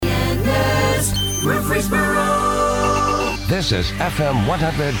This is FM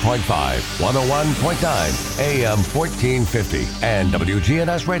 100.5, 101.9, AM 1450, and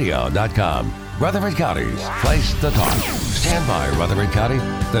WGNSradio.com. Rutherford County's place to talk. Stand by, Rutherford County.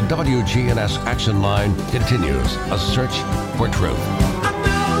 The WGNS Action Line continues. A search for truth. I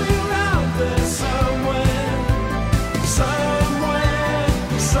know you're out there somewhere.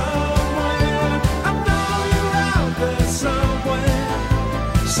 I know you're out there somewhere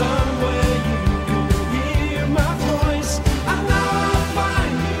you can hear my voice. I know I'll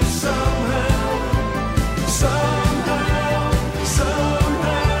find you somehow.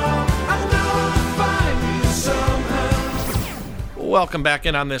 I know I'll find you somehow. Welcome back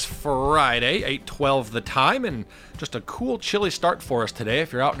in on this Friday, 8:12 the time, and just a cool, chilly start for us today.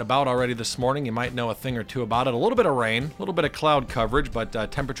 If you're out and about already this morning, you might know a thing or two about it. A little bit of rain, a little bit of cloud coverage, but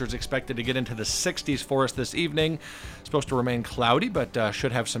temperatures expected to get into the 60s for us this evening. Supposed to remain cloudy, but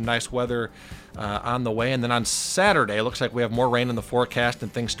should have some nice weather on the way. And then on Saturday, it looks like we have more rain in the forecast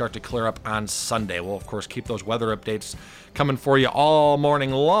and things start to clear up on Sunday. We'll, of course, keep those weather updates coming for you all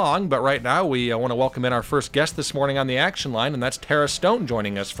morning long. But right now, we want to welcome in our first guest this morning on the Action Line, and that's Tara Stone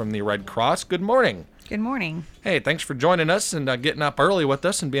joining us from the Red Cross. Good morning. Good morning. Hey, thanks for joining us and getting up early with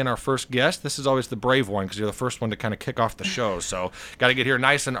us and being our first guest. This is always the brave one because you're the first one to kind of kick off the show. So got to get here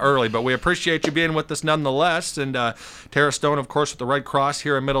nice and early, but we appreciate you being with us nonetheless. And Tara Stone, of course, with the Red Cross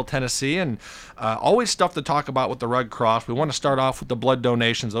here in Middle Tennessee, and always stuff to talk about with the Red Cross. We want to start off with the blood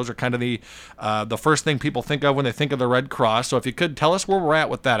donations. Those are kind of the first thing people think of when they think of the Red Cross. So if you could tell us where we're at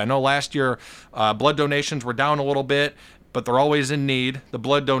with that. I know last year blood donations were down a little bit, but they're always in need. The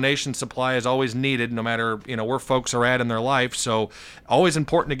blood donation supply is always needed, no matter where folks are at in their life. So always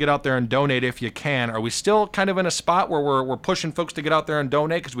important to get out there and donate if you can. Are we still kind of in a spot where we're pushing folks to get out there and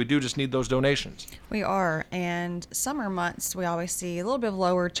donate because we do just need those donations? We are, and summer months we always see a little bit of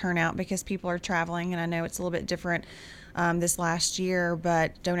lower turnout because people are traveling, and I know it's a little bit different this last year,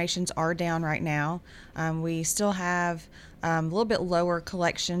 but donations are down right now. We still have a little bit lower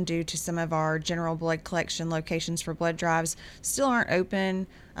collection due to some of our general blood collection locations for blood drives still aren't open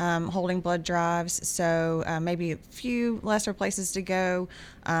holding blood drives, so maybe a few lesser places to go.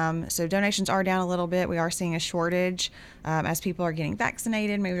 So donations are down a little bit. We are seeing a shortage as people are getting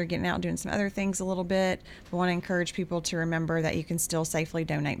vaccinated. Maybe they're getting out and doing some other things a little bit. We want to encourage people to remember that you can still safely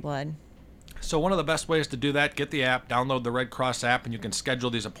donate blood. So one of the best ways to do that, get the app, download the Red Cross app, and you can schedule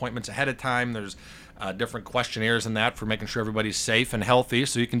these appointments ahead of time. There's different questionnaires in that for making sure everybody's safe and healthy.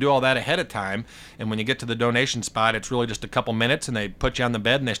 So you can do all that ahead of time. And when you get to the donation spot, it's really just a couple minutes, and they put you on the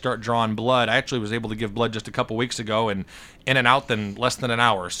bed and they start drawing blood. I actually was able to give blood just a couple weeks ago, and in and out in less than an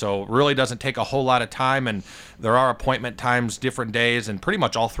hour. So it really doesn't take a whole lot of time, and there are appointment times, different days, and pretty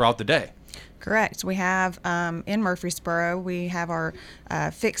much all throughout the day. Correct. We have in Murfreesboro, we have our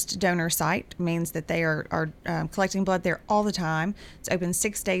fixed donor site, means that they are collecting blood there all the time. It's open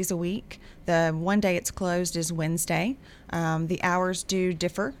 6 days a week. The one day it's closed is Wednesday. The hours do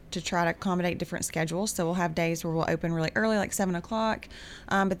differ to try to accommodate different schedules. So we'll have days where we'll open really early, like 7 o'clock,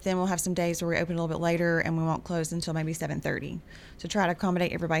 but then we'll have some days where we open a little bit later and we won't close until maybe 7:30. To try to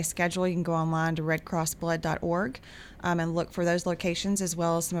accommodate everybody's schedule, you can go online to redcrossblood.org and look for those locations as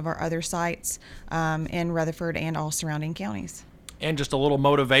well as some of our other sites in Rutherford and all surrounding counties. And just a little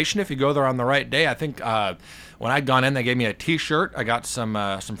motivation if you go there on the right day. I think when I'd gone in, they gave me a T-shirt. I got some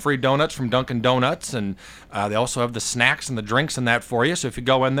free donuts from Dunkin' Donuts, and they also have the snacks and the drinks and that for you. So if you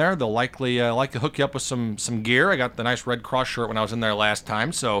go in there, they'll likely like to hook you up with some gear. I got the nice Red Cross shirt when I was in there last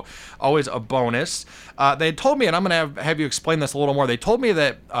time, so always a bonus. They told me, and I'm going to have you explain this a little more. They told me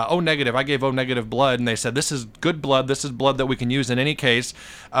that O negative, I gave O negative blood, and they said this is good blood. This is blood that we can use in any case.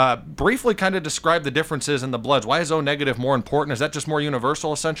 Briefly, kind of describe the differences in the bloods. Why is O negative more important? Is that just more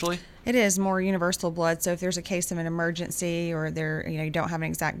universal, essentially? It is more universal blood. So if there's a case of an emergency or you don't have an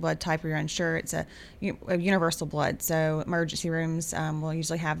exact blood type or you're unsure, it's a universal blood. So emergency rooms will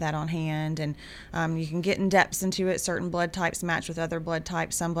usually have that on hand, and you can get in depths into it. Certain blood types match with other blood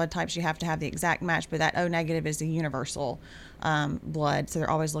types. Some blood types you have to have the exact match, but that O negative is a universal blood. So they're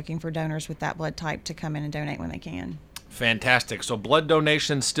always looking for donors with that blood type to come in and donate when they can. Fantastic. So blood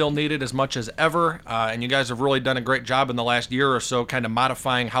donations still needed as much as ever, and you guys have really done a great job in the last year or so kind of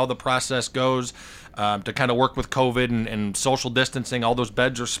modifying how the process goes to kind of work with COVID and social distancing. All those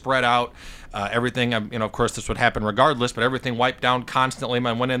beds are spread out. Everything, of course, this would happen regardless, but everything wiped down constantly.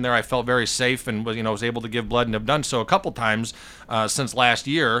 When I went in there, I felt very safe and was able to give blood and have done so a couple times since last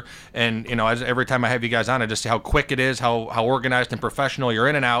year. And every time I have you guys on, I just see how quick it is, how organized and professional you're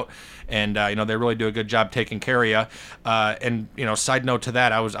in and out, and they really do a good job taking care of you. And side note to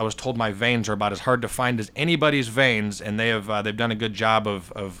that, I was told my veins are about as hard to find as anybody's veins, and they've done a good job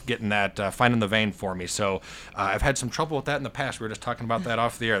of getting that finding the vein for me. So I've had some trouble with that in the past. We were just talking about that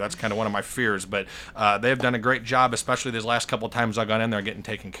off the air. That's kind of one of my fears. But they've done a great job, especially these last couple of times I've gone in there, getting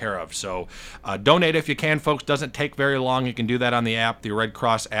taken care of. So donate if you can, folks. Doesn't take very long. You can do that on the app, the Red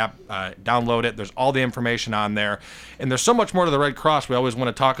Cross app. Download it. There's all the information on there. And there's so much more to the Red Cross we always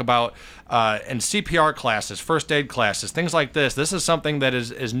want to talk about. And CPR classes, first aid classes, things like this. This is something that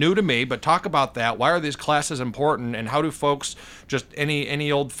is new to me, but talk about that. Why are these classes important, and how do folks, just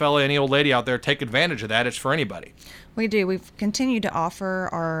any old fella, any old lady out there, take advantage of that? It's for anybody. We do. We've continued to offer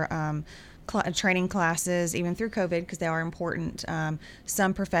our training classes even through COVID because they are important.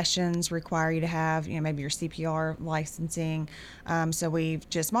 Some professions require you to have, maybe your CPR licensing. So we've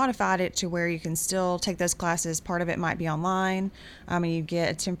just modified it to where you can still take those classes. Part of it might be online, and you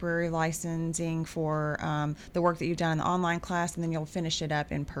get a temporary licensing for the work that you've done in the online class, and then you'll finish it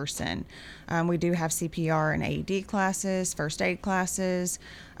up in person. We do have CPR and AED classes, first aid classes.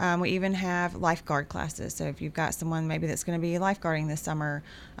 We even have lifeguard classes. So if you've got someone maybe that's going to be lifeguarding this summer,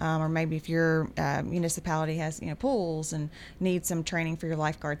 or maybe if your municipality has pools and needs some training for your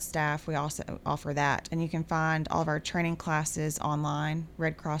lifeguard staff, we also offer that. And you can find all of our training classes online,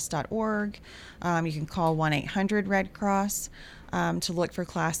 redcross.org. You can call 1-800-RED-CROSS to look for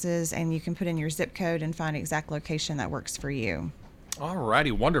classes, and you can put in your zip code and find exact location that works for you.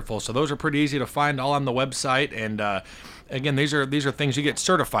 Alrighty, wonderful. So those are pretty easy to find, all on the website. And again, these are things you get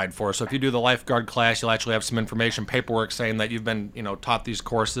certified for. So if you do the lifeguard class, you'll actually have some information, paperwork saying that you've been taught these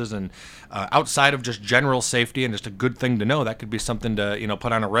courses. And outside of just general safety and just a good thing to know, that could be something to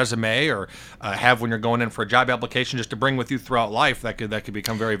put on a resume or have when you're going in for a job application, just to bring with you throughout life. That could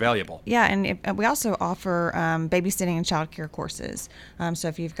become very valuable. Yeah, and we also offer babysitting and childcare courses. So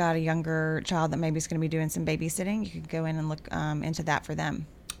if you've got a younger child that maybe is going to be doing some babysitting, you can go in and look into that for them.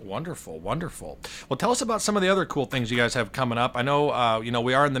 Wonderful, wonderful. Well, tell us about some of the other cool things you guys have coming up. I know,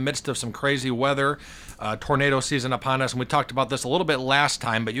 we are in the midst of some crazy weather, tornado season upon us, and we talked about this a little bit last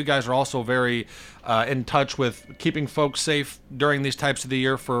time, but you guys are also very in touch with keeping folks safe during these types of the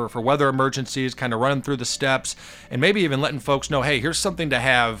year for weather emergencies, kind of running through the steps, and maybe even letting folks know, hey, here's something to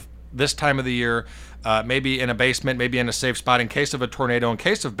have this time of the year, maybe in a basement, maybe in a safe spot in case of a tornado, in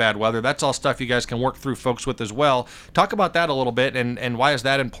case of bad weather. That's all stuff you guys can work through folks with as well. Talk about that a little bit, and why is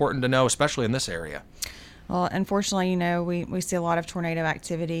that important to know, especially in this area? Well, unfortunately, we see a lot of tornado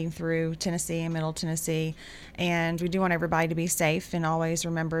activity through Tennessee and Middle Tennessee, and we do want everybody to be safe and always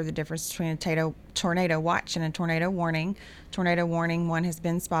remember the difference between a tornado watch and a tornado warning. Tornado warning, one has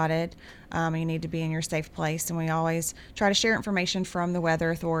been spotted. You need to be in your safe place, and we always try to share information from the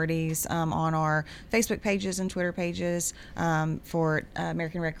weather authorities on our Facebook pages and Twitter pages for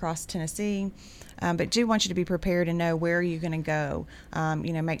American Red Cross Tennessee. But do want you to be prepared and know where you're going to go.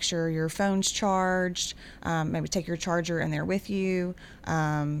 Make sure your phone's charged. Maybe take your charger in there with you.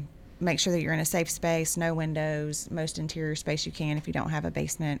 Make sure that you're in a safe space, no windows, most interior space you can if you don't have a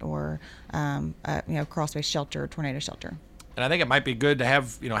basement or crawl space shelter, tornado shelter. And I think it might be good to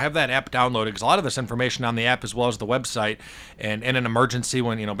have that app downloaded, because a lot of this information on the app as well as the website, and in an emergency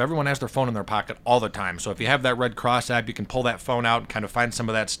when, everyone has their phone in their pocket all the time. So if you have that Red Cross app, you can pull that phone out and kind of find some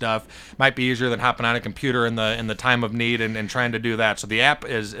of that stuff. Might be easier than hopping on a computer in the time of need and trying to do that. So the app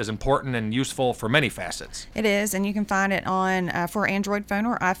is important and useful for many facets. It is, and you can find it on, for Android phone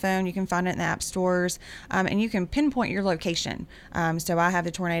or iPhone, you can find it in the app stores, and you can pinpoint your location. So I have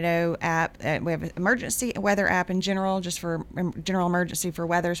the tornado app. We have an emergency weather app in general, just for general emergency for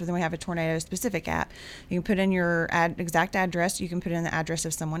weather. So then we have a tornado specific app. You can put in your exact address. You can put in the address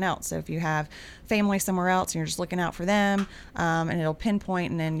of someone else. So if you have family somewhere else and you're just looking out for them, and it'll pinpoint,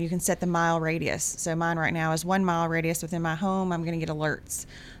 and then you can set the mile radius. So mine right now is 1 mile radius within my home. I'm going to get alerts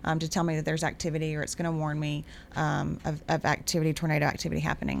to tell me that there's activity, or it's going to warn me of activity, tornado activity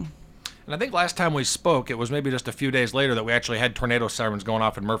happening. And I think last time we spoke, it was maybe just a few days later that we actually had tornado sirens going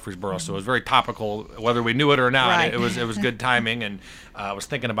off in Murfreesboro. So it was very topical, whether we knew it or not. Right. It was good timing, and I was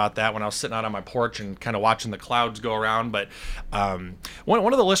thinking about that when I was sitting out on my porch and kind of watching the clouds go around. But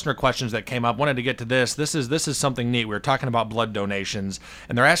one of the listener questions that came up, wanted to get to this. This is something neat. We were talking about blood donations,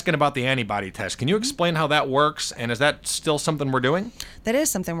 and they're asking about the antibody test. Can you explain how that works, and is that still something we're doing? That is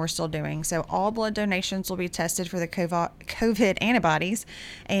something we're still doing. So all blood donations will be tested for the COVID antibodies,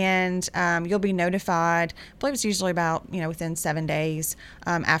 and you'll be notified. I believe it's usually about within 7 days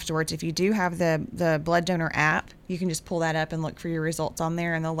afterwards. If you do have the blood donor app, you can just pull that up and look for your results on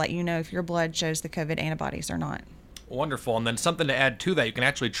there, and they'll let you know if your blood shows the COVID antibodies or not. Wonderful. And then something to add to that, you can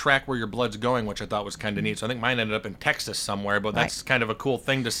actually track where your blood's going, which I thought was kind of neat. So I think mine ended up in Texas somewhere, but that's kind of a cool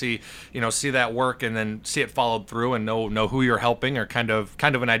thing to see, see that work and then see it followed through and know who you're helping, or kind of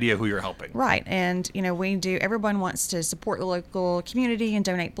an idea who you're helping. Right. And, everyone wants to support the local community and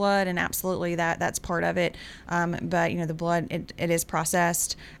donate blood, and absolutely that's part of it. But, the blood, it is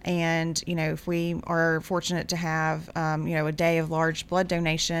processed. And, if we are fortunate to have, a day of large blood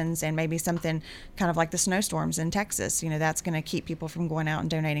donations and maybe something kind of like the snowstorms in Texas, that's going to keep people from going out and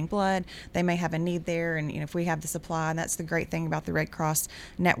donating blood. They may have a need there, and if we have the supply, that's the great thing about the Red Cross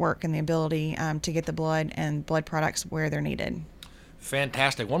network and the ability to get the blood and blood products where they're needed.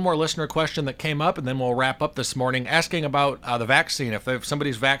 Fantastic. One more listener question that came up, and then we'll wrap up this morning, asking about the vaccine. If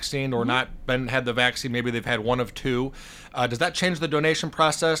somebody's vaccinated or not had the vaccine, maybe they've had one of two, does that change the donation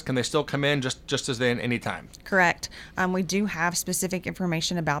process? Can they still come in just as they in any time? Correct. We do have specific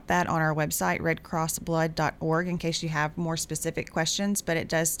information about that on our website, redcrossblood.org, in case you have more specific questions. But it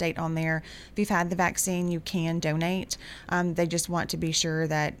does state on there, if you've had the vaccine, you can donate. They just want to be sure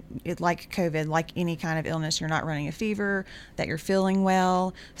that, like COVID, like any kind of illness, you're not running a fever, that you're feeling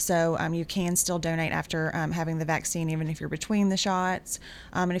well. So you can still donate after having the vaccine, even if you're between the shots.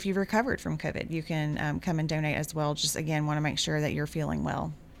 And if you've recovered from COVID, you can come and donate as well. Just, again, want to make sure that you're feeling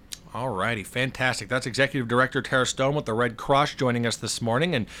well. All righty, fantastic. That's Executive Director Tara Stone with the Red Cross joining us this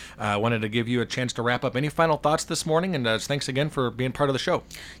morning, and wanted to give you a chance to wrap up. Any final thoughts this morning? And thanks again for being part of the show.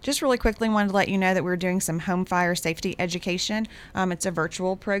 Just really quickly, wanted to let you know that we're doing some home fire safety education. It's a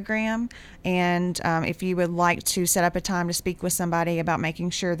virtual program, and if you would like to set up a time to speak with somebody about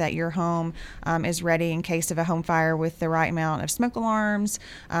making sure that your home is ready in case of a home fire with the right amount of smoke alarms,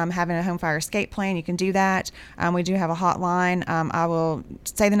 having a home fire escape plan, you can do that. We do have a hotline. I will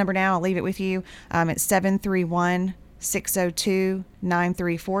say the number now. I'll leave it with you. It's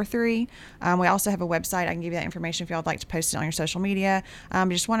 731-602-9343. We also have a website. I can give you that information if y'all would like to post it on your social media.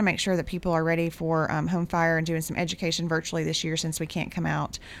 Just want to make sure that people are ready for home fire and doing some education virtually this year, since we can't come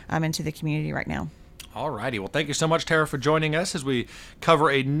out into the community right now. All righty. Well, thank you so much, Tara, for joining us as we cover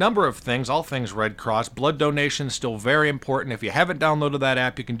a number of things, all things Red Cross. Blood donation is still very important. If you haven't downloaded that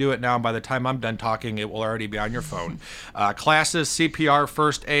app, you can do it now. And by the time I'm done talking, it will already be on your phone. Classes, CPR,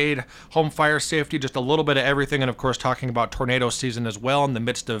 first aid, home fire safety, just a little bit of everything. And, of course, talking about tornado season as well in the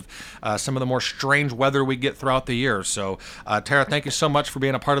midst of some of the more strange weather we get throughout the year. So, Tara, thank you so much for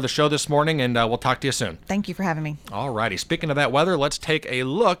being a part of the show this morning, and we'll talk to you soon. Thank you for having me. All righty. Speaking of that weather, let's take a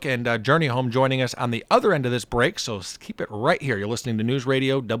look, and Journey Home joining us on the other end of this break, so keep it right here. You're listening to News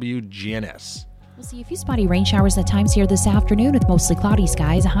Radio WGNS. We'll see a few spotty rain showers at times here this afternoon with mostly cloudy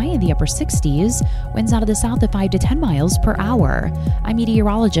skies, a high in the upper 60s. Winds out of the south at 5 to 10 miles per hour. I'm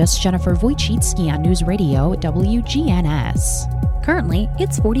meteorologist Jennifer Wojcicki on News Radio WGNS. Currently,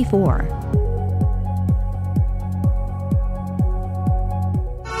 it's 44.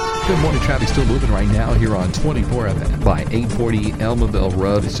 Good morning. Traffic still moving right now here on 24 by 840 Elmaville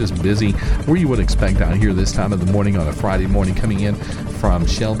Road. It's just busy where you would expect out here this time of the morning on a Friday morning, coming in from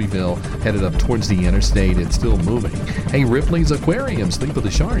Shelbyville, headed up towards the interstate. It's still moving. Hey, Ripley's Aquarium, Sleep of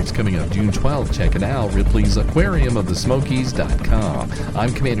the Sharks, coming up June 12th. Check it out, Ripley's Aquarium of the Smokies.com.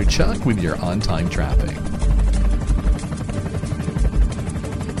 I'm Commander Chuck with your on-time traffic.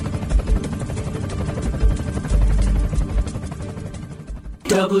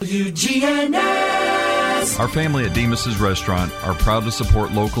 WGNS. Our family at Demas's Restaurant are proud to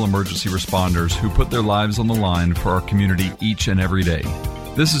support local emergency responders who put their lives on the line for our community each and every day.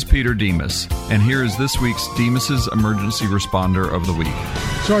 This is Peter Demas, and here is this week's Demas's Emergency Responder of the Week.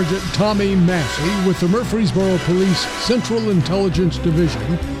 Sergeant Tommy Massey with the Murfreesboro Police Central Intelligence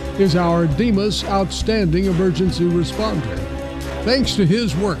Division is our Demas Outstanding Emergency Responder. Thanks to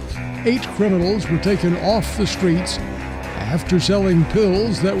his work, 8 criminals were taken off the streets after selling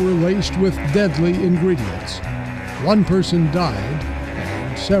pills that were laced with deadly ingredients. 1 person died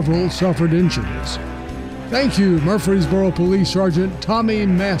and several suffered injuries. Thank you, Murfreesboro Police Sergeant Tommy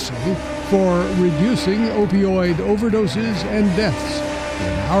Massey, for reducing opioid overdoses and deaths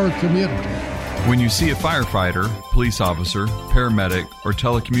in our community. When you see a firefighter, police officer, paramedic, or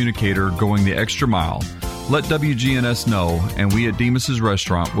telecommunicator going the extra mile, let WGNS know, and we at Demas's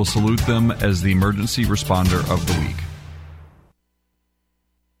Restaurant will salute them as the Emergency Responder of the Week.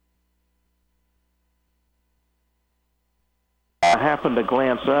 I happened to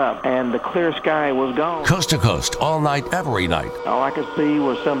glance up, and the clear sky was gone. Coast to coast, all night, every night. All I could see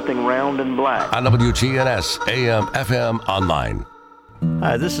was something round and black. On WGNS, AM, FM, online.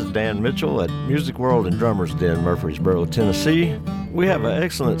 Hi, this is Dan Mitchell at Music World and Drummers Den, Murfreesboro, Tennessee. We have an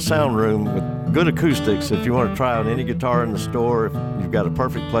excellent sound room with good acoustics if you want to try out any guitar in the store. If you've got a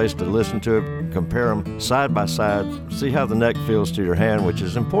perfect place to listen to it, compare them side by side, see how the neck feels to your hand, which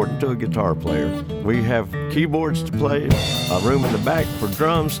is important to a guitar player. We have keyboards to play, a room in the back for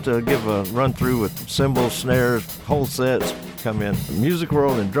drums to give a run through with cymbals, snares, whole sets. Come in Music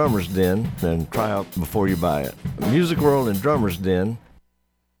World and Drummers Den and try out before you buy it. Music World and Drummers Den.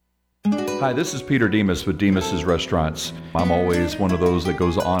 Hi, this is Peter Demas with Demas's Restaurants. I'm always one of those that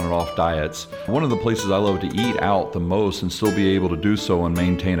goes on and off diets. One of the places I love to eat out the most and still be able to do so and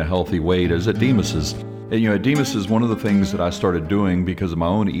maintain a healthy weight is at Demas's. And at Demas's, one of the things that I started doing because of my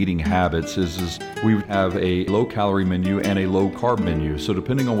own eating habits is we have a low-calorie menu and a low-carb menu. So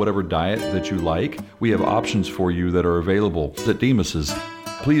depending on whatever diet that you like, we have options for you that are available at Demas's.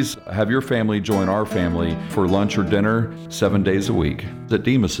 Please have your family join our family for lunch or dinner 7 days a week at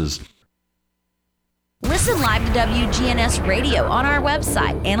Demas's. Listen live to WGNS Radio on our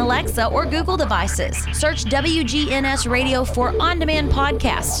website and Alexa or Google devices. Search WGNS Radio for on-demand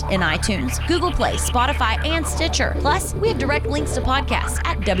podcasts in iTunes, Google Play, Spotify, and Stitcher. Plus, we have direct links to podcasts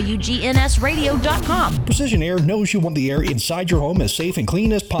at WGNSradio.com. Precision Air knows you want the air inside your home as safe and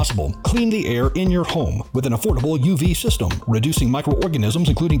clean as possible. Clean the air in your home with an affordable UV system, reducing microorganisms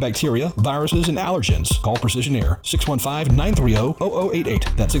including bacteria, viruses, and allergens. Call Precision Air,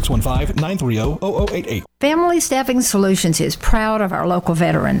 615-930-0088. That's 615-930-0088. Family Staffing Solutions is proud of our local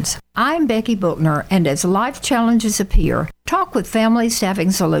veterans. I'm Becky Bookner, and as life challenges appear, talk with Family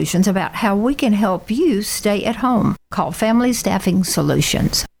Staffing Solutions about how we can help you stay at home. Call Family Staffing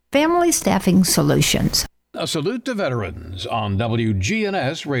Solutions. Family Staffing Solutions. A salute to veterans on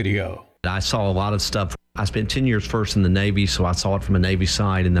WGNS Radio. I saw a lot of stuff. I spent 10 years first in the Navy, so I saw it from a Navy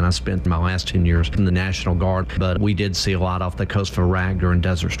side, and then I spent my last 10 years in the National Guard. But we did see a lot off the coast of Iraq during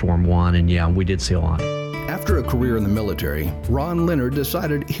Desert Storm 1, and yeah, we did see a lot. After a career in the military, Ron Leonard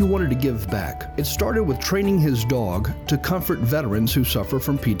decided he wanted to give back. It started with training his dog to comfort veterans who suffer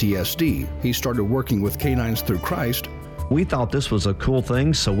from PTSD. He started working with Canines Through Christ. We thought this was a cool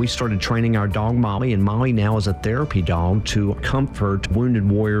thing, so we started training our dog Molly, and Molly now is a therapy dog to comfort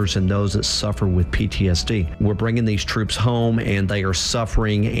wounded warriors and those that suffer with PTSD. We're bringing these troops home, and they are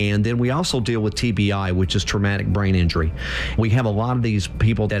suffering, and then we also deal with TBI, which is traumatic brain injury. We have a lot of these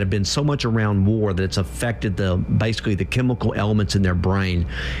people that have been so much around war that it's affected basically the chemical elements in their brain,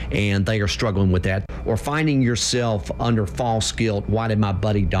 and they are struggling with that. Or finding yourself under false guilt, why did my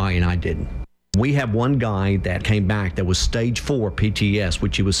buddy die and I didn't? We have one guy that came back that was stage 4 PTS,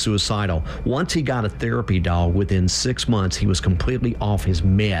 which he was suicidal. Once he got a therapy dog, within 6 months, he was completely off his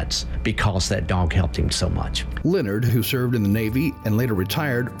meds because that dog helped him so much. Leonard, who served in the Navy and later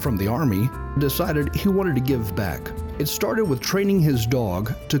retired from the Army, decided he wanted to give back. It started with training his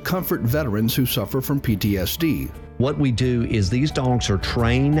dog to comfort veterans who suffer from PTSD. What we do is these dogs are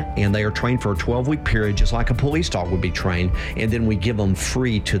trained, and they are trained for a 12-week period, just like a police dog would be trained, and then we give them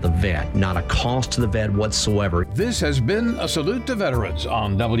free to the vet, not a cost to the vet whatsoever. This has been a salute to veterans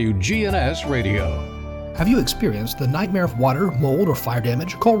on WGNS Radio. Have you experienced the nightmare of water, mold, or fire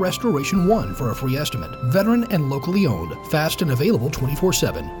damage? Call Restoration One for a free estimate. Veteran and locally owned, fast and available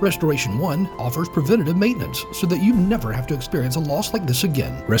 24/7. Restoration One offers preventative maintenance so that you never have to experience a loss like this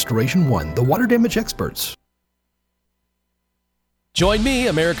again. Restoration One, the water damage experts. Join me,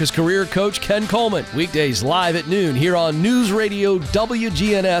 America's career coach Ken Coleman, weekdays live at noon here on News Radio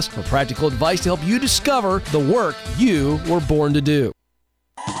WGNS for practical advice to help you discover the work you were born to do.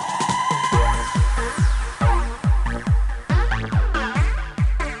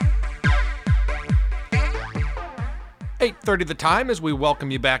 8:30 the time as we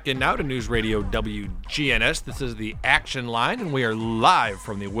welcome you back in now to News Radio WGNS. This is the Action Line, and we are live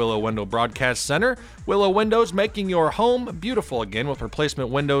from the Willow Window Broadcast Center. Willow Windows, making your home beautiful again with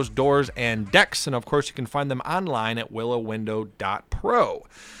replacement windows, doors, and decks. And of course, you can find them online at willowwindow.pro.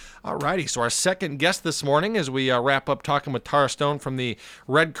 Alrighty, so our second guest this morning as we wrap up talking with Tara Stone from the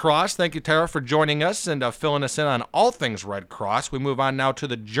Red Cross. Thank you, Tara, for joining us and filling us in on all things Red Cross. We move on now to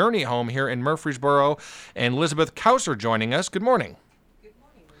the Journey Home here in Murfreesboro, and Elizabeth Kauser joining us. Good morning. Good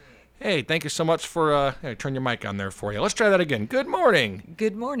morning. Hey, thank you so much for, turn your mic on there for you. Let's try that again. Good morning.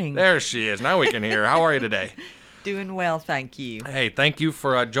 Good morning. There she is. Now we can hear her. How are you today? Doing well, thank you. Hey, thank you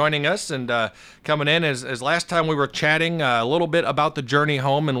for joining us and coming in. As last time we were chatting a little bit about the Journey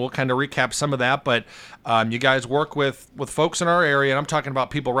Home, and we'll kind of recap some of that. But you guys work with folks in our area, and I'm talking about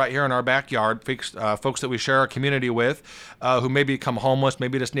people right here in our backyard, folks that we share our community with, who maybe become homeless,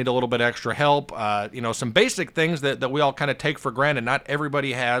 maybe just need a little bit extra help. Some basic things that we all kind of take for granted. Not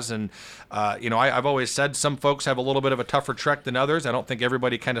everybody has, and I've always said some folks have a little bit of a tougher trek than others. I don't think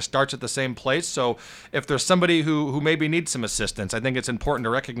everybody kind of starts at the same place. So if there's somebody who who maybe need some assistance. I think it's important to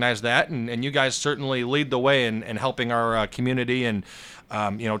recognize that, and you guys certainly lead the way in helping our community and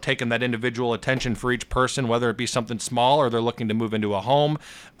taking that individual attention for each person, whether it be something small or they're looking to move into a home.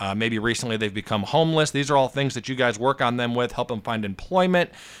 Maybe recently they've become homeless. These are all things that you guys work on them with, help them find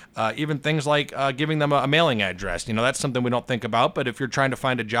employment, even things like giving them a mailing address. That's something we don't think about, but if you're trying to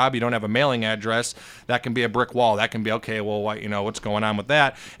find a job, you don't have a mailing address, that can be a brick wall. That can be, okay, well, what's going on with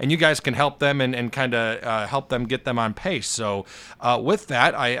that? And you guys can help them and kind of help them get them on pace. So with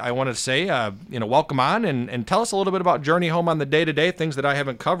that, I want to say, welcome on and tell us a little bit about Journey Home on the day-to-day, things that I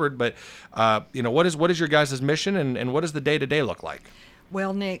haven't covered, but what is your guys' mission and what does the day-to-day look like?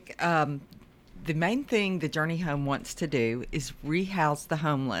 Well, Nick, the main thing the Journey Home wants to do is rehouse the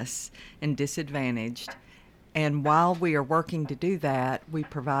homeless and disadvantaged. And while we are working to do that, we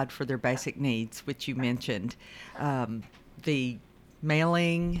provide for their basic needs, which you mentioned. The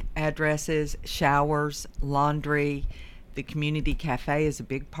mailing addresses, showers, laundry. The community cafe is a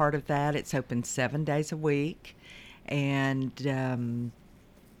big part of that. It's open 7 days a week. And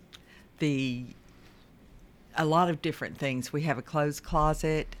a lot of different things. We have a clothes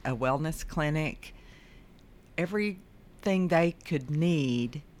closet, a wellness clinic. Everything they could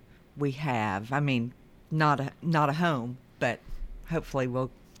need, we have. I mean, not a home, but hopefully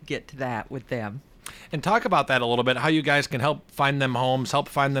we'll get to that with them. And talk about that a little bit, how you guys can help find them homes, help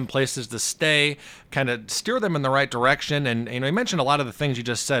find them places to stay, kind of steer them in the right direction. And, you mentioned a lot of the things you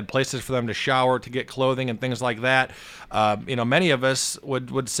just said, places for them to shower, to get clothing and things like that. Many of us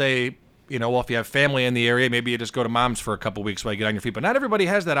would say, well, if you have family in the area, maybe you just go to mom's for a couple weeks while you get on your feet. But not everybody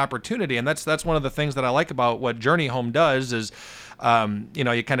has that opportunity, and that's one of the things that I like about what Journey Home does is,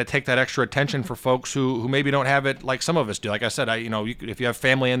 you kind of take that extra attention for folks who maybe don't have it like some of us do. Like I said, if you have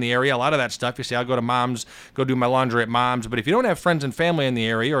family in the area, a lot of that stuff, you say, I'll go to mom's, go do my laundry at mom's. But if you don't have friends and family in the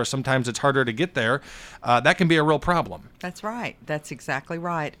area, or sometimes it's harder to get there, that can be a real problem. That's right. That's exactly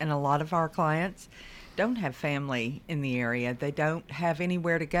right. And a lot of our clients don't have family in the area. They don't have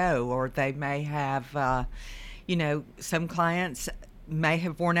anywhere to go, or they may have, some clients may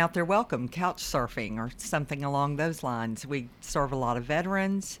have worn out their welcome, couch surfing or something along those lines. We serve a lot of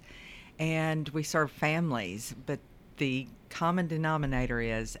veterans and we serve families, but the common denominator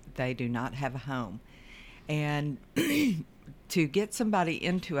is they do not have a home. And to get somebody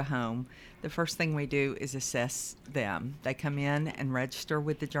into a home, the first thing we do is assess them. They come in and register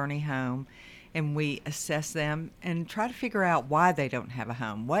with the Journey Home, and we assess them and try to figure out why they don't have a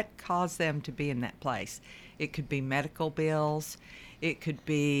home. What caused them to be in that place? It could be medical bills. It could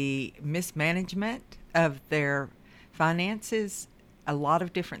be mismanagement of their finances. A lot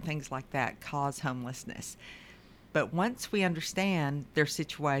of different things like that cause homelessness. But once we understand their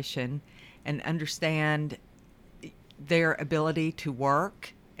situation and understand their ability to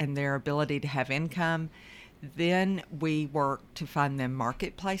work and their ability to have income, then we work to find them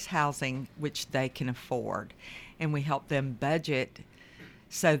marketplace housing, which they can afford. And we help them budget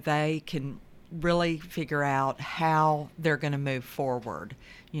so they can really figure out how they're going to move forward.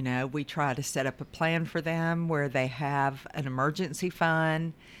 We try to set up a plan for them where they have an emergency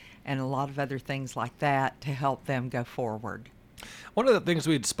fund and a lot of other things like that to help them go forward. One of the things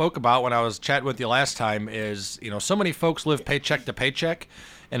we spoke about when I was chatting with you last time is, so many folks live paycheck to paycheck,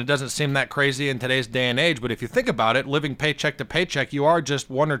 and it doesn't seem that crazy in today's day and age. But if you think about it, living paycheck to paycheck, you are just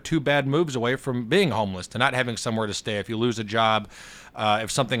one or two bad moves away from being homeless, to not having somewhere to stay. If you lose a job,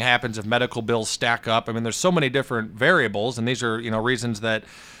 if something happens, if medical bills stack up, there's so many different variables, and these are, reasons that,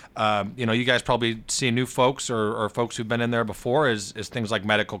 you guys probably see new folks or folks who've been in there before is things like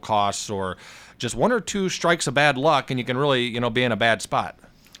medical costs, or just one or two strikes of bad luck, and you can really, be in a bad spot.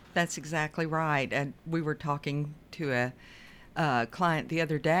 That's exactly right. And we were talking to a client the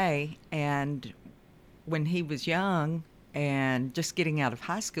other day, and when he was young and just getting out of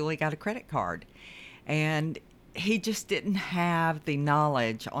high school, he got a credit card. And he just didn't have the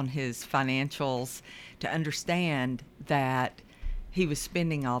knowledge on his financials to understand that he was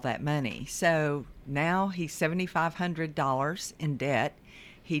spending all that money. So now he's $7,500 in debt.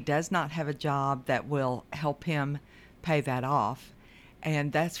 He does not have a job that will help him pay that off,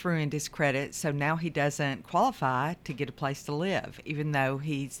 and that's ruined his credit. So now he doesn't qualify to get a place to live, even though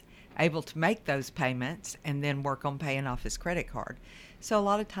he's able to make those payments and then work on paying off his credit card. So a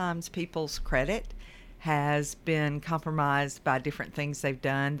lot of times people's credit has been compromised by different things they've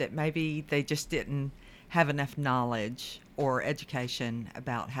done that maybe they just didn't have enough knowledge or education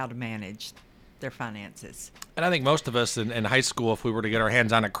about how to manage their finances. And I think most of us in high school, if we were to get our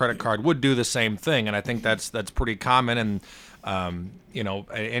hands on a credit card, would do the same thing. And I think that's pretty common. And,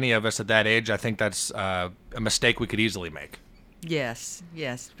 any of us at that age, I think that's a mistake we could easily make. Yes,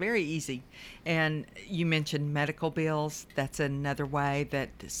 very easy. And you mentioned medical bills. That's another way that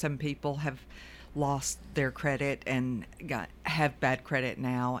some people have lost their credit and have bad credit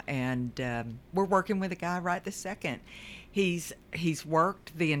now. And we're working with a guy right this second. He's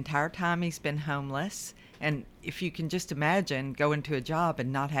worked the entire time he's been homeless. And if you can just imagine going to a job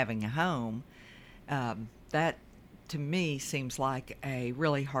and not having a home, that to me seems like a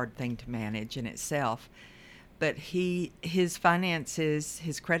really hard thing to manage in itself. But his finances,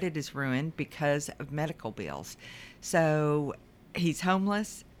 his credit is ruined because of medical bills. So he's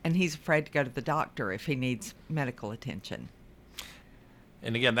homeless and he's afraid to go to the doctor if he needs medical attention.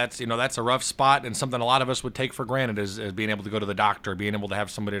 And again, that's a rough spot, and something a lot of us would take for granted is being able to go to the doctor, being able to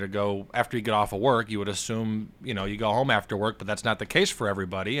have somebody to go after you get off of work. You would assume, you go home after work, but that's not the case for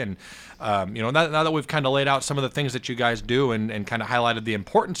everybody. And, now that we've kind of laid out some of the things that you guys do and kind of highlighted the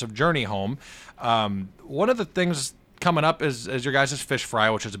importance of Journey Home, one of the things coming up is your guys' Fish Fry,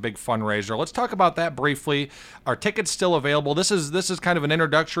 which is a big fundraiser. Let's talk about that briefly. Are tickets still available? This is kind of an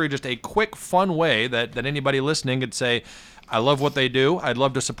introductory, just a quick, fun way that anybody listening could say, I love what they do. I'd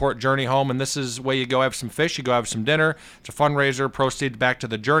love to support Journey Home, and this is where you go have some fish, you go have some dinner. It's a fundraiser, proceeds back to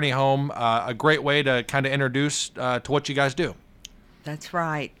the Journey Home. A great way to kind of introduce to what you guys do. That's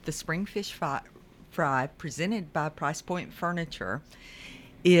right. The Spring Fish Fry, presented by Price Point Furniture,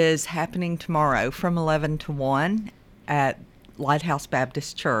 is happening tomorrow from 11 to 1 at Lighthouse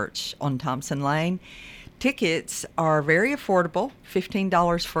Baptist Church on Thompson Lane. Tickets are very affordable,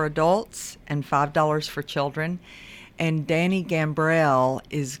 $15 for adults and $5 for children. And Danny Gambrell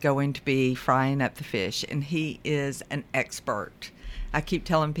is going to be frying up the fish, and he is an expert. I keep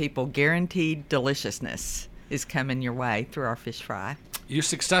telling people guaranteed deliciousness is coming your way through our fish fry. You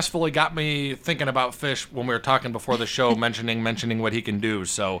successfully got me thinking about fish when we were talking before the show, mentioning what he can do.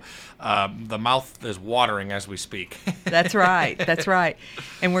 So the mouth is watering as we speak. That's right. That's right.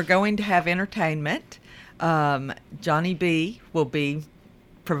 And we're going to have entertainment. Johnny B will be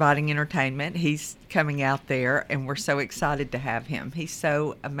providing entertainment. He's coming out there, and we're so excited to have him. He's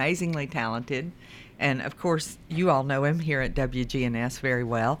so amazingly talented. And, of course, you all know him here at WGNS very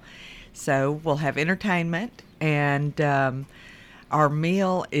well. So we'll have entertainment, and our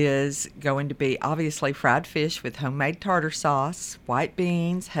meal is going to be obviously fried fish with homemade tartar sauce, white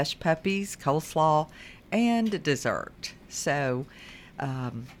beans, hush puppies, coleslaw, and a dessert. So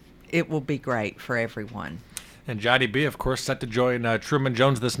it will be great for everyone. And Johnny B, of course, set to join Truman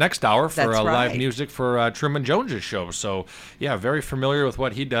Jones this next hour for That's right. live music for Truman Jones' show. So, yeah, very familiar with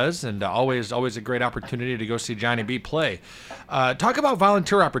what he does, and always a great opportunity to go see Johnny B play. Talk about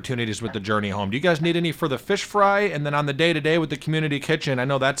volunteer opportunities with the Journey Home. Do you guys need any for the fish fry? And then on the day-to-day with the community kitchen, I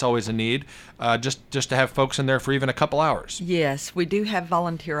know that's always a need, just to have folks in there for even a couple hours. Yes, we do have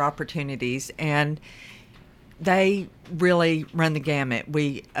volunteer opportunities, and they really run the gamut.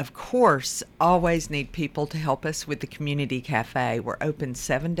 We, of course, always need people to help us with the community cafe. We're open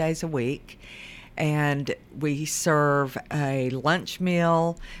 7 days a week, and we serve a lunch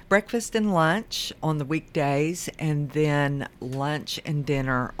meal, breakfast and lunch on the weekdays, and then lunch and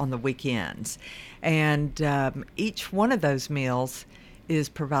dinner on the weekends. And each one of those meals is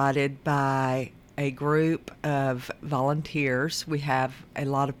provided by a group of volunteers. We have a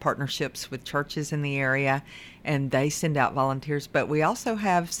lot of partnerships with churches in the area, and they send out volunteers, but we also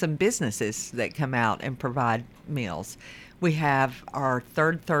have some businesses that come out and provide meals. We have our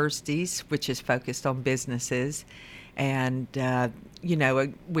Third Thursdays, which is focused on businesses, and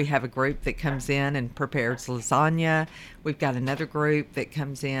we have a group that comes in and prepares lasagna. We've got another group that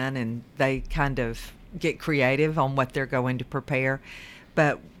comes in and they kind of get creative on what they're going to prepare,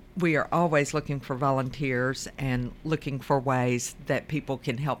 but we are always looking for volunteers and looking for ways that people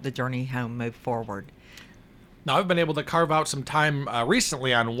can help the Journey Home move forward. Now, I've been able to carve out some time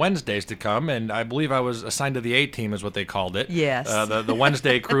recently on Wednesdays to come, and I believe I was assigned to the A-team is what they called it. Yes. The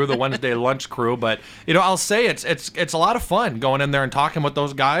Wednesday crew, the Wednesday lunch crew. But, I'll say it's a lot of fun going in there and talking with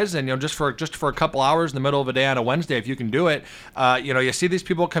those guys, and, just for a couple hours in the middle of a day on a Wednesday, if you can do it, you see these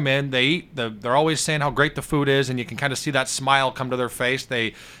people come in, they eat, they're always saying how great the food is, and you can kind of see that smile come to their face.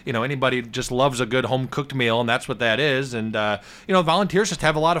 They, anybody just loves a good home-cooked meal, and that's what that is. And, volunteers just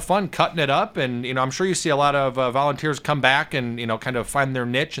have a lot of fun cutting it up, and, I'm sure you see a lot of volunteers come back and kind of find their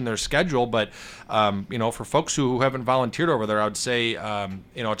niche and their schedule, but for folks who haven't volunteered over there, I would say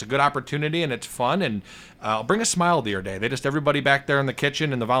it's a good opportunity and it's fun, and bring a smile to your day. Everybody back there in the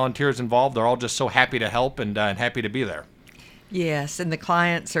kitchen and the volunteers involved, they're all just so happy to help and happy to be there. Yes, and the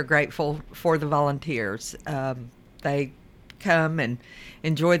clients are grateful for the volunteers. They come and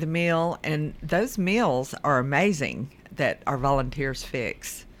enjoy the meal, and those meals are amazing that our volunteers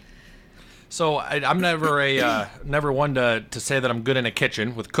fix. So I'm never one to say that I'm good in a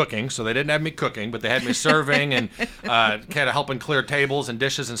kitchen with cooking. So they didn't have me cooking, but they had me serving and kind of helping clear tables and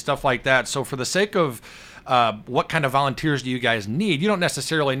dishes and stuff like that. So for the sake of what kind of volunteers do you guys need? You don't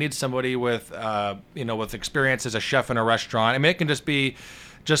necessarily need somebody with with experience as a chef in a restaurant. I mean, it can just be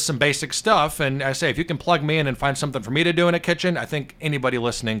just some basic stuff. And I say, if you can plug me in and find something for me to do in a kitchen, I think anybody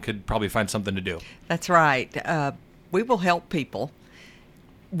listening could probably find something to do. That's right. We will help people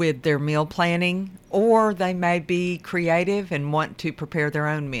with their meal planning, or they may be creative and want to prepare their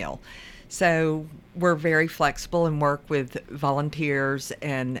own meal. So we're very flexible and work with volunteers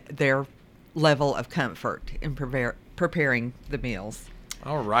and their level of comfort in preparing the meals.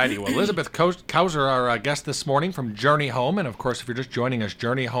 All righty. Well, Elizabeth Kauser, our guest this morning from Journey Home. And, of course, if you're just joining us,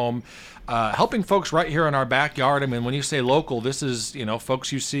 Journey Home, helping folks right here in our backyard. I mean, when you say local, this is,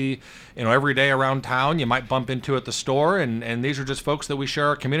 folks you see, every day around town. You might bump into at the store. And these are just folks that we share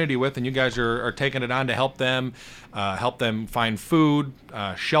our community with. And you guys are taking it on to help them find food,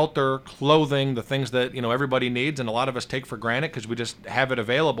 shelter, clothing, the things that, everybody needs. And a lot of us take for granted because we just have it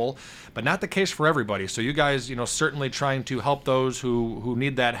available. But not the case for everybody. So you guys, certainly trying to help those who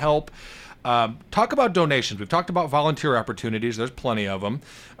need that help. Talk about donations. We've talked about volunteer opportunities. There's plenty of them.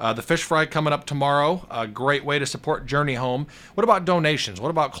 The fish fry coming up tomorrow. A great way to support Journey Home. What about donations? What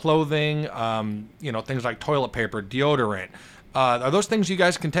about clothing? Things like toilet paper, deodorant. Are those things you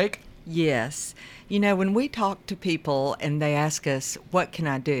guys can take? Yes. When we talk to people and they ask us, what can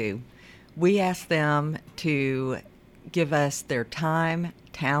I do? We ask them to give us their time,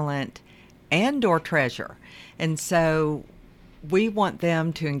 talent, and or treasure. And so we want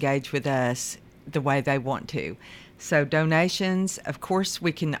them to engage with us the way they want to. So donations, of course,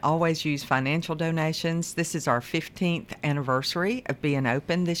 we can always use financial donations. This is our 15th anniversary of being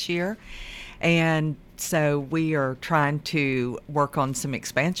open this year. And so we are trying to work on some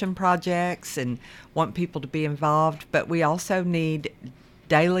expansion projects and want people to be involved. But we also need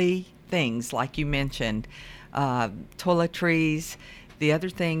daily things, like you mentioned, toiletries. The other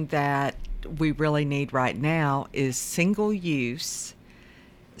thing that we really need right now is single-use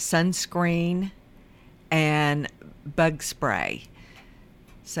sunscreen and bug spray.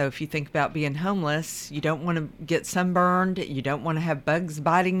 So if you think about being homeless, you don't want to get sunburned, you don't want to have bugs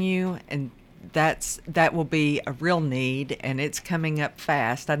biting you, and that will be a real need, and it's coming up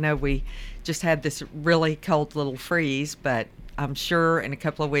fast. I know we just had this really cold little freeze, but I'm sure in a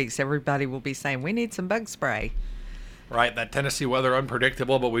couple of weeks everybody will be saying, we need some bug spray. Right, that Tennessee weather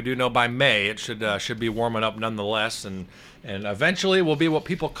unpredictable, but we do know by May it should be warming up nonetheless, and eventually will be what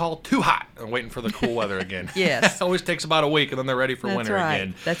people call too hot and waiting for the cool weather again. Yes. It always takes about a week, and then they're ready for winter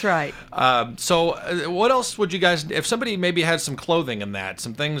again. That's right. So what else would you guys, if somebody maybe had some clothing in that,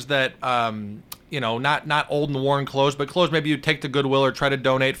 some things that, not old and worn clothes, but clothes maybe you'd take to Goodwill or try to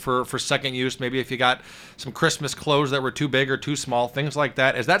donate for second use, maybe if you got some Christmas clothes that were too big or too small, things like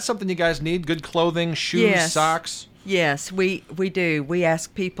that. Is that something you guys need? Good clothing, shoes, yes. Socks? Yes, we do. We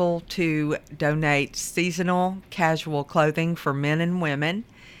ask people to donate seasonal casual clothing for men and women,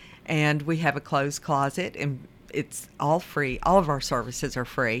 and we have a clothes closet, and it's all free. All of our services are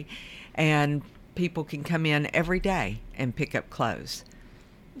free, and people can come in every day and pick up clothes.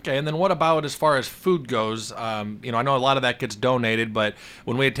 Okay, and then what about as far as food goes? I know a lot of that gets donated, but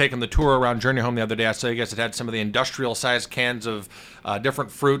when we had taken the tour around Journey Home the other day, I saw you guys had some of the industrial-sized cans of different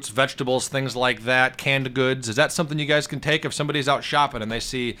fruits, vegetables, things like that, canned goods. Is that something you guys can take if somebody's out shopping and they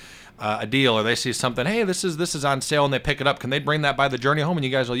see a deal or they see something, hey, this is on sale, and they pick it up? Can they bring that by the Journey Home and you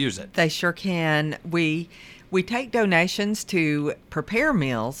guys will use it? They sure can. We take donations to prepare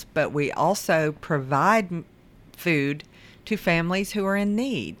meals, but we also provide food to families who are in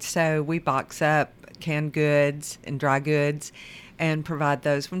need. So we box up canned goods and dry goods and provide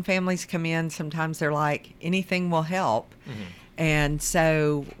those. When families come in, sometimes they're like, anything will help. Mm-hmm. And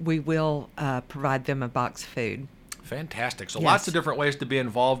so we will provide them a box of food. Fantastic. So Yes. Lots of different ways to be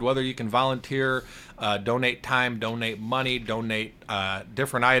involved, whether you can volunteer, donate time, donate money, donate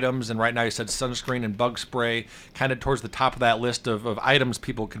different items. And right now you said sunscreen and bug spray, kind of towards the top of that list of items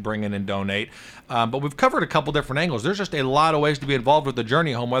people could bring in and donate. But we've covered a couple different angles. There's just a lot of ways to be involved with the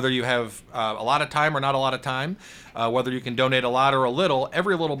Journey Home, whether you have a lot of time or not a lot of time, whether you can donate a lot or a little.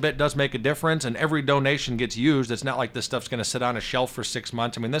 Every little bit does make a difference, and every donation gets used. It's not like this stuff's going to sit on a shelf for 6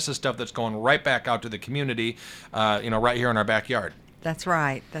 months. I mean, this is stuff that's going right back out to the community, right here in our backyard. That's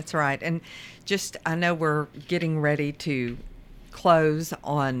right. That's right. And just, I know we're getting ready to close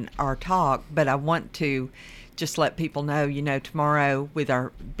on our talk, but I want to just let people know, tomorrow with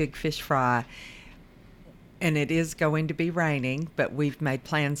our big fish fry, and it is going to be raining, but we've made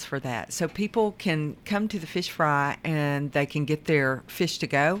plans for that. So people can come to the fish fry and they can get their fish to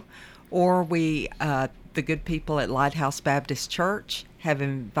go, or the good people at Lighthouse Baptist Church have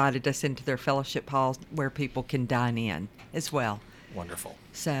invited us into their fellowship halls where people can dine in as well. Wonderful.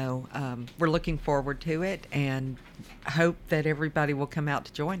 So we're looking forward to it and hope that everybody will come out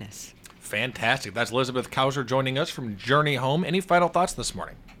to join us. Fantastic. That's Elizabeth Kauser joining us from Journey Home. Any final thoughts this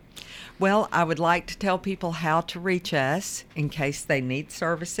morning? Well, I would like to tell people how to reach us in case they need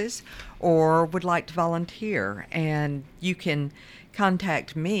services or would like to volunteer. And you can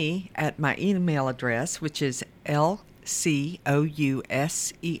contact me at my email address, which is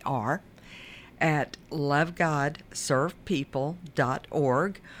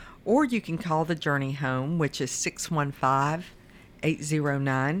lcouser@lovegodservepeople.org, or you can call the Journey Home, which is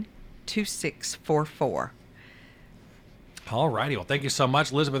 615-809-2644. All righty. Well, thank you so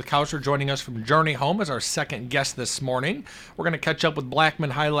much. Elizabeth Kauser joining us from Journey Home as our second guest this morning. We're going to catch up with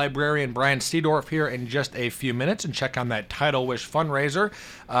Blackman High Librarian Brian Seedorf here in just a few minutes and check on that Title Wish fundraiser.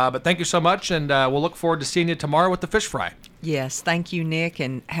 But thank you so much, and we'll look forward to seeing you tomorrow with the fish fry. Yes, thank you, Nick,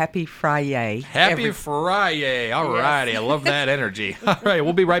 and happy Friday. Happy Friday. All righty. I love that energy. All right,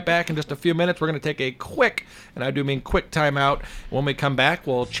 we'll be right back in just a few minutes. We're going to take a quick, and I do mean quick, timeout. When we come back,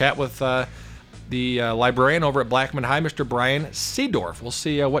 we'll chat with the librarian over at Blackman High, Mr. Brian Seedorf. We'll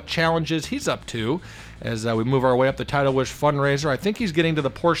see what challenges he's up to as we move our way up the Title Wish fundraiser. I think he's getting to the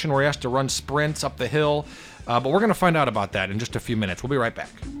portion where he has to run sprints up the hill, but we're going to find out about that in just a few minutes. We'll be right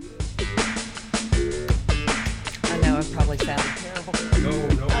back. I know I probably sounded terrible. No,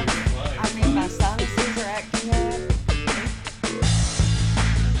 I mean, my sinuses are acting up.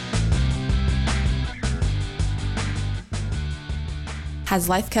 Has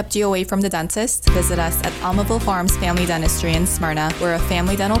life kept you away from the dentist? Visit us at Almaville Farms Family Dentistry in Smyrna. We're a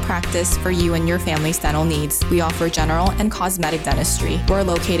family dental practice for you and your family's dental needs. We offer general and cosmetic dentistry. We're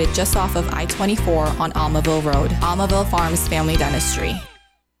located just off of I-24 on Almaville Road. Almaville Farms Family Dentistry.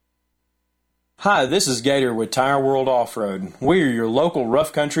 Hi, this is Gator with Tire World Off-Road. We are your local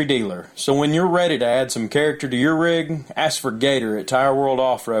rough country dealer. So when you're ready to add some character to your rig, ask for Gator at Tire World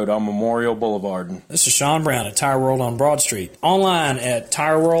Off-Road on Memorial Boulevard. This is Sean Brown at Tire World on Broad Street. Online at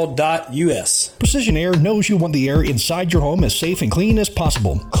tireworld.us. Precision Air knows you want the air inside your home as safe and clean as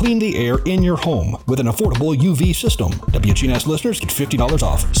possible. Clean the air in your home with an affordable UV system. WGNS listeners get $50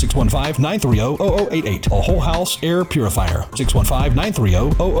 off. 615-930-0088. A whole house air purifier.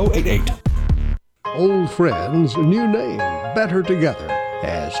 615-930-0088. Old friends, new name, better together,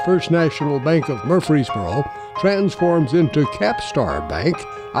 as First National Bank of Murfreesboro transforms into Capstar Bank.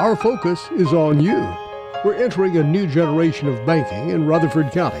 Our focus is on you. We're entering a new generation of banking in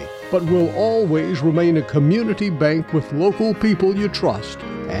Rutherford County, but will always remain a community bank with local people you trust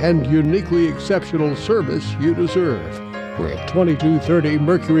and uniquely exceptional service you deserve. We're at 2230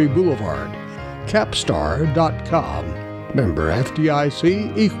 Mercury Boulevard. Capstar.com. Member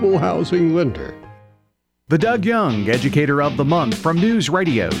FDIC, Equal Housing Lender. The Doug Young Educator of the Month from News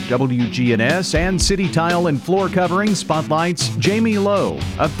Radio, WGNS, and City Tile and Floor Covering spotlights Jamie Lowe,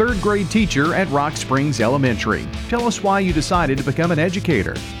 a third-grade teacher at Rock Springs Elementary. Tell us why you decided to become an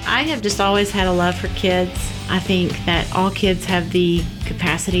educator. I have just always had a love for kids. I think that all kids have the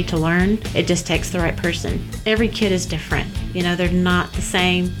capacity to learn. It just takes the right person. Every kid is different. You know, they're not the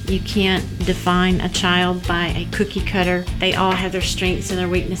same. You can't define a child by a cookie cutter. They all have their strengths and their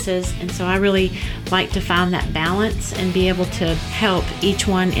weaknesses. And so I really like to find that balance and be able to help each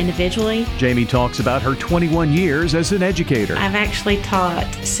one individually. Jamie talks about her 21 years as an educator. I've actually taught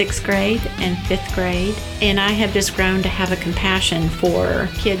 6th grade and 5th grade, and I have just grown to have a compassion for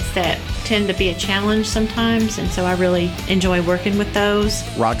kids that tend to be a challenge sometimes, and so I really enjoy working with those.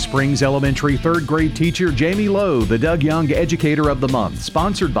 Rock Springs Elementary third-grade teacher Jamie Lowe, the Doug Young Educator of the Month,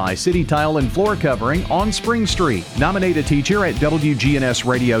 sponsored by City Tile and Floor Covering on Spring Street. Nominate a teacher at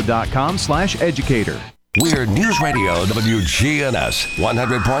WGNSradio.com/educator. We're News Radio WGNS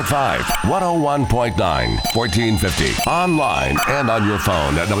 100.5, 101.9, 1450. Online and on your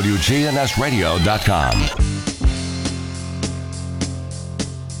phone at WGNSradio.com.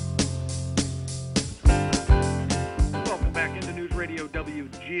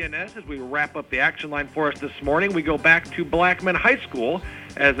 WGNS. As we wrap up the action line for us this morning, we go back to Blackman High School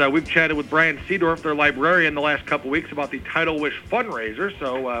as we've chatted with Brian Seedorf, their librarian, the last couple weeks about the Title Wish fundraiser.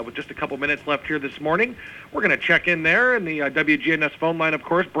 So with just a couple minutes left here this morning, we're going to check in there in the WGNS phone line, of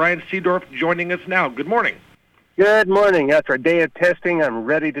course. Brian Seedorf joining us now. Good morning. Good morning. After a day of testing, I'm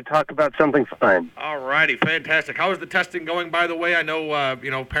ready to talk about something fun. All righty, fantastic. How is the testing going, by the way? I know,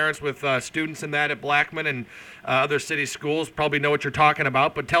 parents with students in that at Blackman and other city schools probably know what you're talking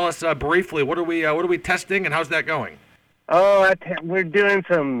about, but tell us briefly, what are we testing and how's that going? Oh, we're doing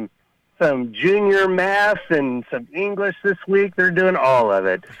some some junior math and some English this week. They're doing all of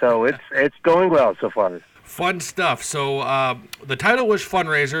it. So it's going well so far. Fun stuff. So the Title Wish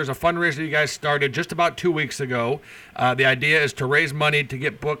fundraiser is a fundraiser you guys started just about 2 weeks ago. The idea is to raise money to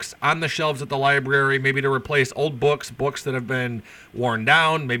get books on the shelves at the library, maybe to replace old books that have been worn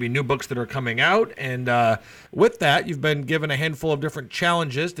down, maybe new books that are coming out. And with that, you've been given a handful of different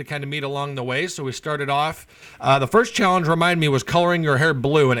challenges to kind of meet along the way. So we started off. The first challenge, remind me, was coloring your hair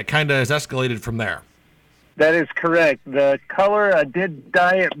blue, and it kind of has escalated from there. That is correct. The color, I did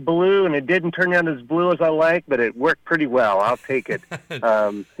dye it blue, and it didn't turn out as blue as I like, but it worked pretty well. I'll take it.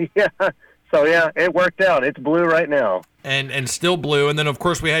 So, it worked out. It's blue right now. And still blue. And then, of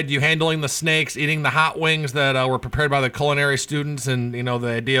course, we had you handling the snakes, eating the hot wings that were prepared by the culinary students. And, you know, the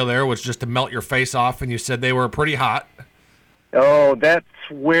idea there was just to melt your face off, and you said they were pretty hot. Oh, that's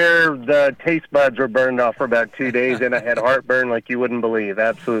where the taste buds were burned off for about 2 days, and I had heartburn like you wouldn't believe.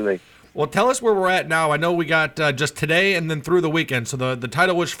 Absolutely. Well, tell us where we're at now. I know we got just today and then through the weekend. So the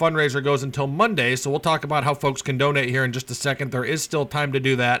Title Wish fundraiser goes until Monday. So we'll talk about how folks can donate here in just a second. There is still time to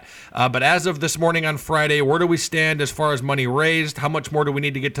do that. But as of this morning on Friday, where do we stand as far as money raised? How much more do we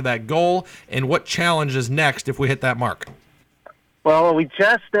need to get to that goal? And what challenge is next if we hit that mark? Well, we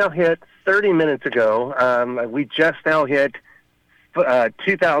just now hit 30 minutes ago. We just now hit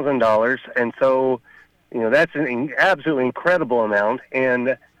 $2,000. And so, you know, that's an absolutely incredible amount.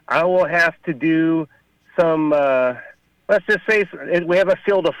 And I will have to do some, let's just say we have a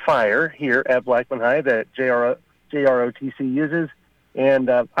field of fire here at Blackman High that JROTC uses, and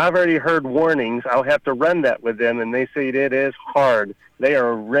I've already heard warnings. I'll have to run that with them, and they say it is hard. They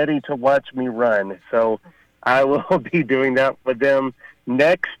are ready to watch me run, so I will be doing that with them.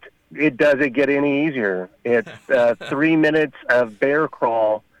 Next, it doesn't get any easier. It's 3 minutes of bear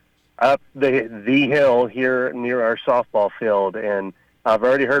crawl up the hill here near our softball field, and I've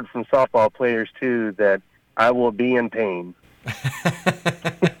already heard from softball players, too, that I will be in pain.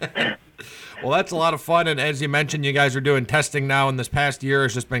 Well, that's a lot of fun. And as you mentioned, you guys are doing testing now. And this past year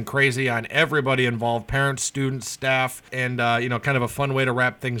has just been crazy on everybody involved, parents, students, staff, and, kind of a fun way to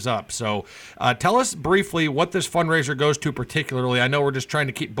wrap things up. So tell us briefly what this fundraiser goes to particularly. I know we're just trying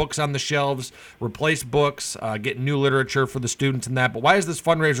to keep books on the shelves, replace books, get new literature for the students and that. But why is this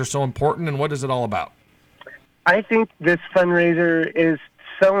fundraiser so important, and what is it all about? I think this fundraiser is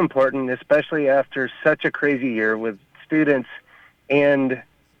so important, especially after such a crazy year with students. And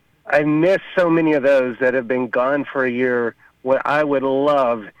I miss so many of those that have been gone for a year. What I would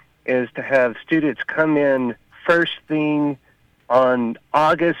love is to have students come in first thing in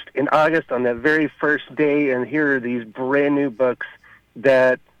August, on that very first day, and here are these brand new books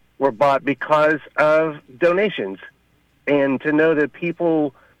that were bought because of donations. And to know that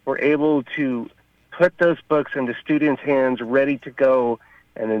people were able to put those books into students' hands ready to go,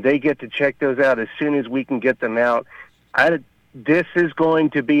 and then they get to check those out as soon as we can get them out. This is going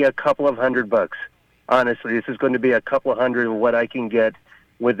to be a couple of hundred books. Honestly, this is going to be a couple of hundred of what I can get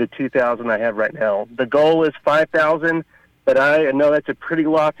with the 2,000 I have right now. The goal is 5,000, but I know that's a pretty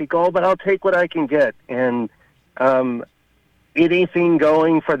lofty goal, but I'll take what I can get. And anything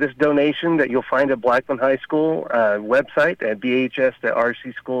going for this donation that you'll find at Blackman High School website at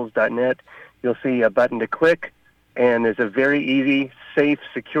bhs.rcschools.net. You'll see a button to click, and there's a very easy, safe,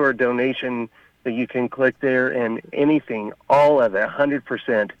 secure donation that you can click there, and anything, all of it,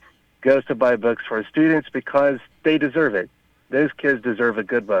 100%, goes to buy books for students because they deserve it. Those kids deserve a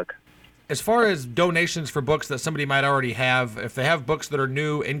good book. As far as donations for books that somebody might already have, if they have books that are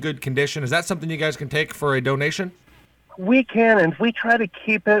new, in good condition, is that something you guys can take for a donation? We can, and we try to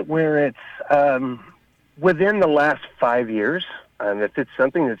keep it where it's within the last 5 years. If it's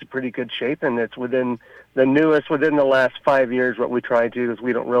something that's in pretty good shape and it's within the last 5 years, what we try to do is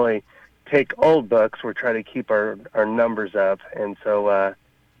we don't really take old books. We're trying to keep our numbers up. And so,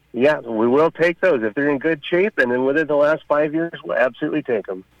 we will take those. If they're in good shape and then within the last 5 years, we'll absolutely take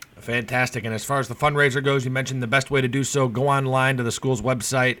them. Fantastic. And as far as the fundraiser goes, you mentioned the best way to do so, go online to the school's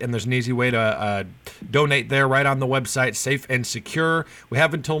website, and there's an easy way to donate there right on the website, safe and secure. We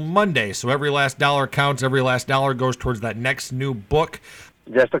have until Monday, so every last dollar counts. Every last dollar goes towards that next new book.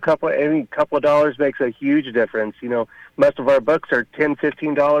 Just any couple of dollars makes a huge difference. You know, most of our books are $10,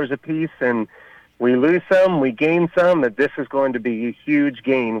 $15 a piece, and we lose some, we gain some, but this is going to be a huge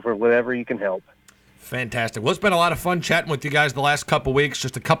gain for whatever you can help. Fantastic. Well, it's been a lot of fun chatting with you guys the last couple weeks.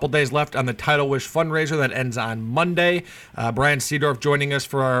 Just a couple days left on the Title Wish fundraiser that ends on Monday. Brian Seedorf joining us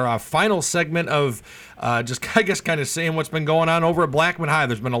for our final segment of just, I guess, kind of seeing what's been going on over at Blackman High.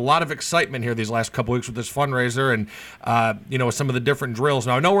 There's been a lot of excitement here these last couple weeks with this fundraiser and, some of the different drills.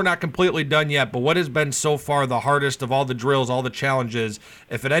 Now, I know we're not completely done yet, but what has been so far the hardest of all the drills, all the challenges?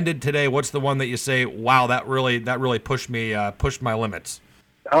 If it ended today, what's the one that you say, wow, that really pushed my limits?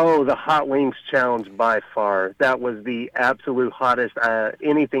 Oh, the Hot Wings Challenge by far. That was the absolute hottest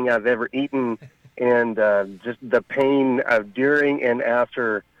anything I've ever eaten, and just the pain of during and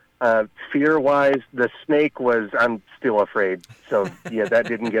after. Fear-wise, the snake I'm still afraid. So, yeah, that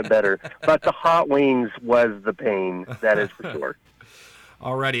didn't get better. But the Hot Wings was the pain, that is for sure.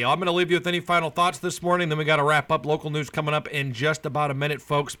 Alrighty, I'm going to leave you with any final thoughts this morning. Then we got to wrap up. Local news coming up in just about a minute,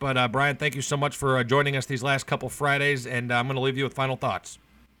 folks. But, Brian, thank you so much for joining us these last couple Fridays, and I'm going to leave you with final thoughts.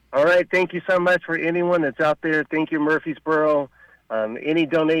 All right, thank you so much for anyone that's out there. Thank you, Murfreesboro. Any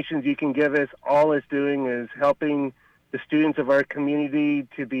donations you can give us, all it's doing is helping the students of our community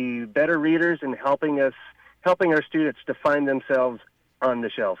to be better readers and helping our students to find themselves on the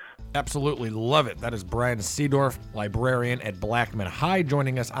shelf. Absolutely love it. That is Brian Seedorf, librarian at Blackman High,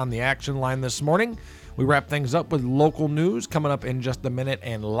 joining us on the action line this morning. We wrap things up with local news coming up in just a minute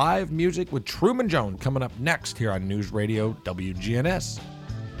and live music with Truman Jones coming up next here on News Radio WGNS.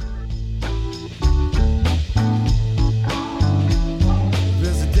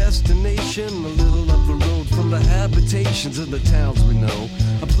 Destination a little up the road from the habitations of the towns we know.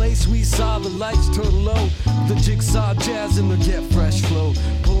 A place we saw the lights turn low, the jigsaw jazz and the get fresh flow,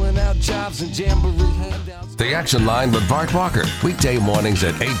 pulling out jobs and jamboree handouts. The Action Line with Bart Walker, weekday mornings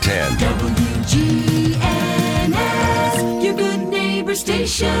at 8:10. WGNS, your good neighbor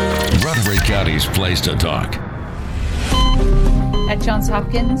station. Rutherford County's place to talk. At Johns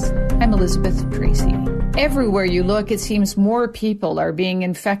Hopkins, I'm Elizabeth Tracy. Everywhere you look, it seems more people are being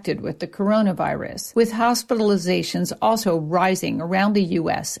infected with the coronavirus, with hospitalizations also rising around the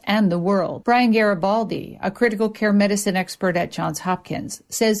U.S. and the world. Brian Garibaldi, a critical care medicine expert at Johns Hopkins,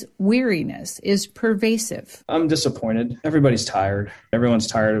 says weariness is pervasive. I'm disappointed. Everybody's tired. Everyone's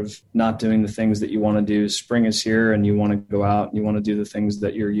tired of not doing the things that you want to do. Spring is here and you want to go out. You want to do the things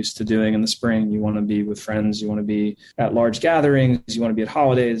that you're used to doing in the spring. You want to be with friends. You want to be at large gatherings. You want to be at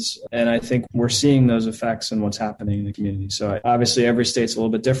holidays. And I think we're seeing those effects in what's happening in the community. So obviously every state's a little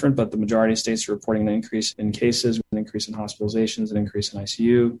bit different, but the majority of states are reporting an increase in cases, an increase in hospitalizations, an increase in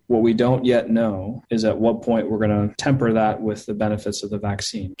ICU. What we don't yet know is at what point we're going to temper that with the benefits of the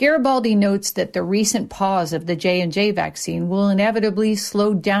vaccine. Garibaldi notes that the recent pause of the J&J vaccine will inevitably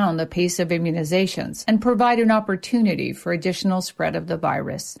slow down the pace of immunizations and provide an opportunity for additional spread of the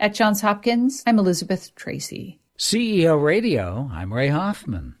virus. At Johns Hopkins, I'm Elizabeth Tracy. CEO Radio, I'm Ray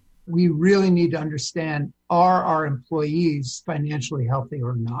Hoffman. We really need to understand, are our employees financially healthy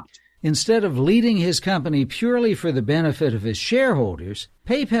or not? Instead of leading his company purely for the benefit of his shareholders,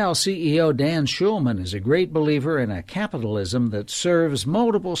 PayPal CEO Dan Schulman is a great believer in a capitalism that serves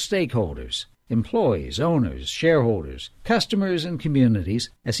multiple stakeholders: employees, owners, shareholders, customers, and communities,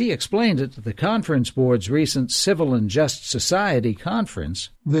 as he explained it at the Conference Board's recent Civil and Just Society conference.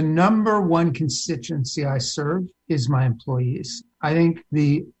 The number one constituency I serve is my employees. I think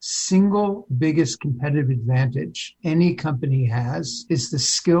the single biggest competitive advantage any company has is the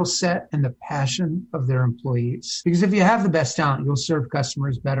skill set and the passion of their employees. Because if you have the best talent, you'll serve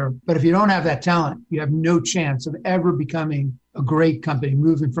customers better. But if you don't have that talent, you have no chance of ever becoming a great company,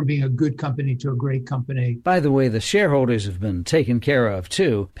 moving from being a good company to a great company. By the way, the shareholders have been taken care of,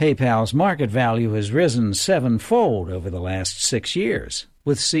 too. PayPal's market value has risen 7-fold over the last 6 years.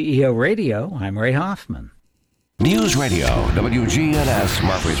 With CEO Radio, I'm Ray Hoffman. News Radio, WGNS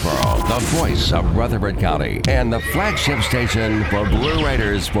Murfreesboro, the voice of Rutherford County, and the flagship station for Blue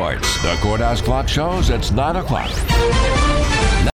Raiders sports. The Courthouse clock shows it's 9 o'clock.